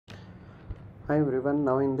Hi everyone,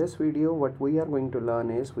 now in this video what we are going to learn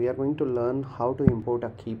is we are going to learn how to import a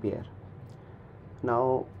key pair.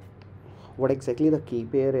 Now what exactly the key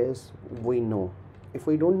pair is we know. If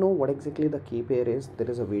we don't know what exactly the key pair is, there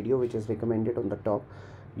is a video which is recommended on the top.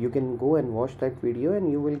 You can go and watch that video and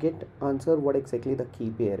you will get answer what exactly the key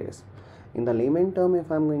pair is. In the layman term, if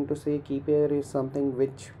I'm going to say, key pair is something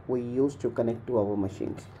which we use to connect to our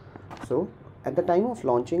machines. So at the time of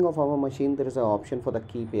launching of our machine, there is an option for the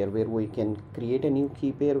key pair where we can create a new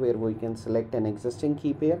key pair, where we can select an existing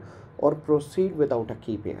key pair or proceed without a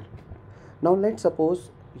key pair. Now let's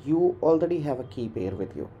suppose you already have a key pair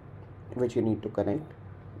with you which you need to connect.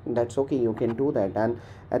 That's okay, you can do that, and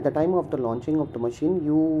at the time of the launching of the machine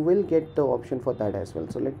you will get the option for that as well.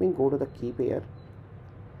 So let me go to the key pair.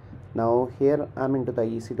 Now here I'm into the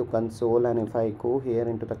EC2 console, and if I go here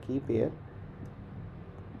into the key pair,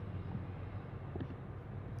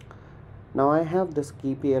 now I have this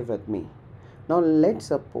key pair with me. Now let's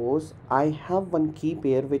suppose I have one key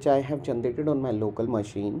pair which I have generated on my local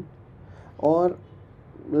machine, or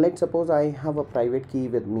let's suppose I have a private key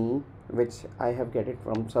with me which I have get it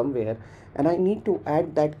from somewhere, and I need to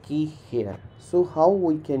add that key here. So how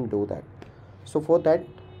we can do that? So for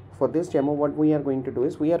this demo, what we are going to do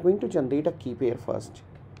is we are going to generate a key pair first.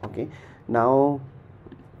 Okay, now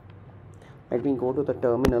let me go to the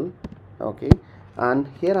terminal. Okay, and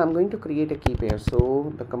here I'm going to create a key pair.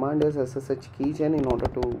 So the command is ssh keygen in order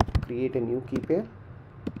to create a new key pair.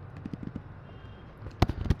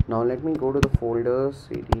 Now let me go to the folder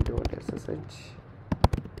cd.ssh.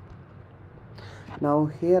 Now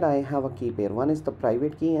here I have a key pair. One is the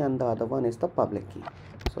private key and the other one is the public key.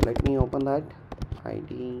 So let me open that.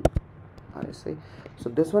 id rsa. So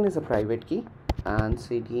this one is a private key, and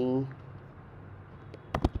cd.rsa.pub,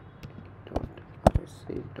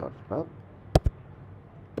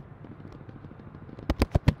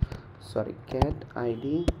 sorry, cat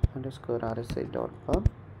id underscore rsa.pub.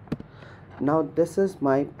 Now this is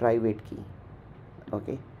my private key.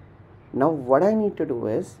 Okay, now what I need to do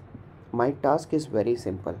is, my task is very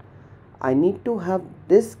simple. I need to have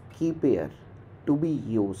this key pair to be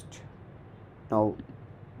used. Now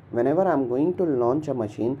whenever I'm going to launch a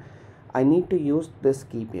machine, I need to use this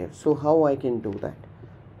key pair. So how I can do that?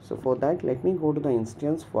 So for that, let me go to the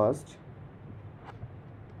instance first.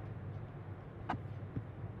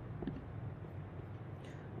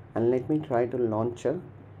 And let me try to launch a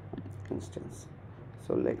instance.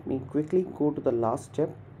 So let me quickly go to the last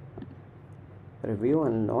step, review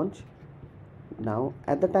and launch. Now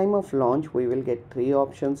at the time of launch we will get three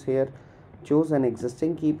options here. Choose an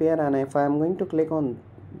existing key pair, and if I am going to click on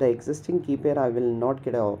the existing key pair, I will not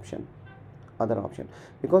get an other option,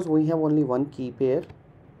 because we have only one key pair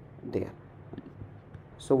there.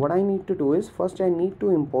 So what I need to do is, first I need to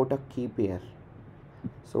import a key pair.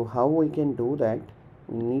 So how we can do that?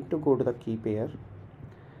 We need to go to the key pair.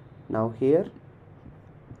 Now here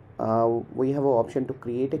we have an option to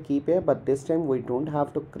create a key pair, but this time we don't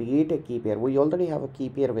have to create a key pair. We already have a key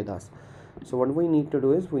pair with us. So what we need to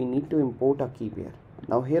do is we need to import a key pair.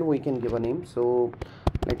 Now here we can give a name. So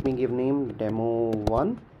let me give name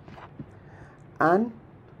demo1, and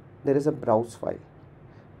there is a browse file.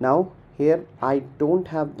 Now here I don't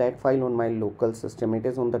have that file on my local system, it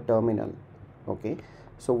is on the terminal. Okay,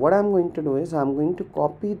 so what I'm going to do is I'm going to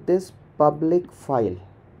copy this public file.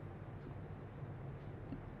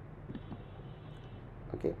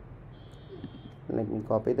 Okay, let me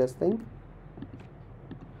copy this thing.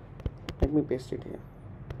 Let me paste it here.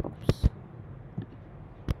 Oops.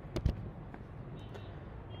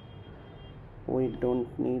 We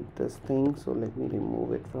don't need this thing, so let me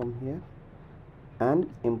remove it from here and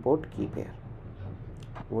import key pair.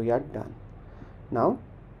 We are done. Now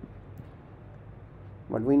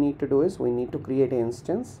what we need to do is we need to create an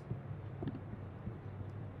instance.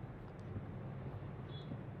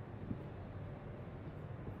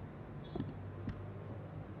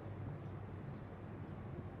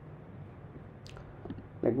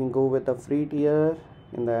 Let me go with the free tier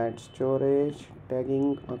in that storage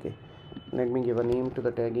tagging. Okay, let me give a name to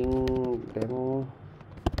the tagging demo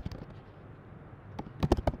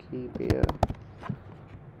key pair.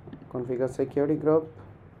 Configure security group.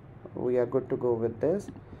 We are good to go with this.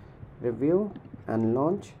 Review and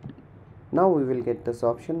launch. Now we will get this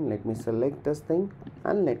option. Let me select this thing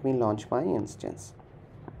and let me launch my instance.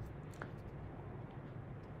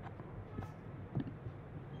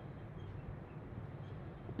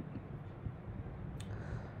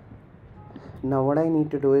 Now what I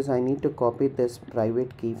need to do is I need to copy this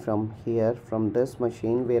private key from here, from this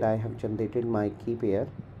machine where I have generated my key pair.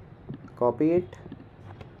 Copy it.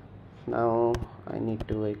 Now I need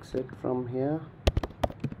to exit from here.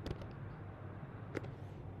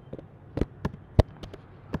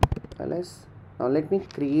 ls. Now let me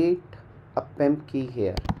create a pimp key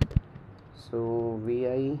here. So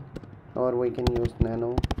vi, or we can use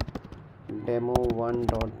nano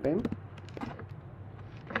demo1.pimp.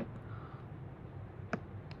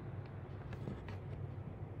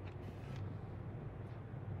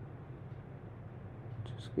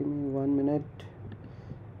 Just give me 1 minute.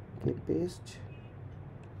 Okay, paste.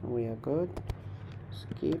 We are good.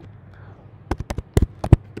 Skip.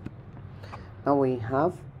 Now we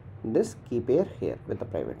have this Keypair here with the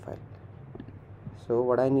private file. So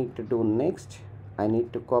what I need to do next, I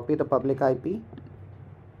need to copy the public IP.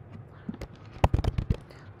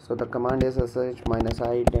 So the command is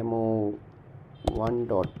sh-i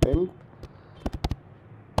demo1.pimp,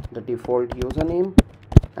 the default username,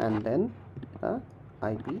 and then the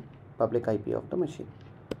IP, public IP of the machine.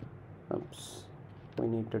 Oops, we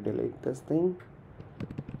need to delete this thing.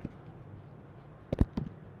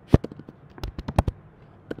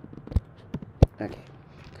 Okay.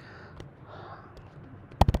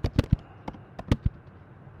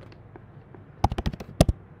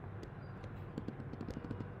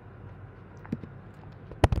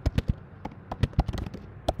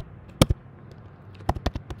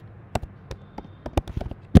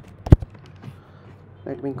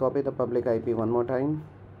 Let me copy the public IP one more time.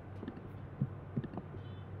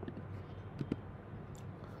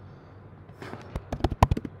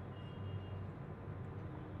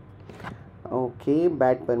 Okay,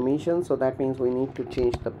 bad permission, so that means we need to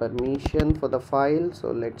change the permission for the file.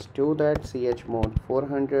 So let's do that. chmod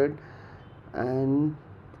 400, and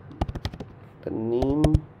the name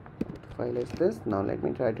of the file is this. Now let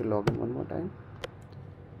me try to log in one more time.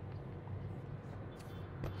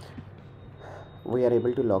 We are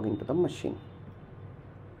able to log into the machine.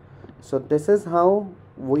 So this is how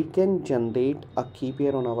we can generate a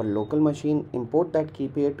Keypair on our local machine, import that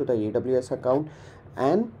Keypair to the AWS account,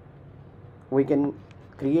 and we can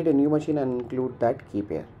create a new machine and include that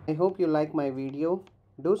Keypair. I hope you like my video.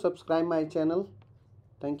 Do subscribe my channel.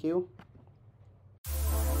 Thank you.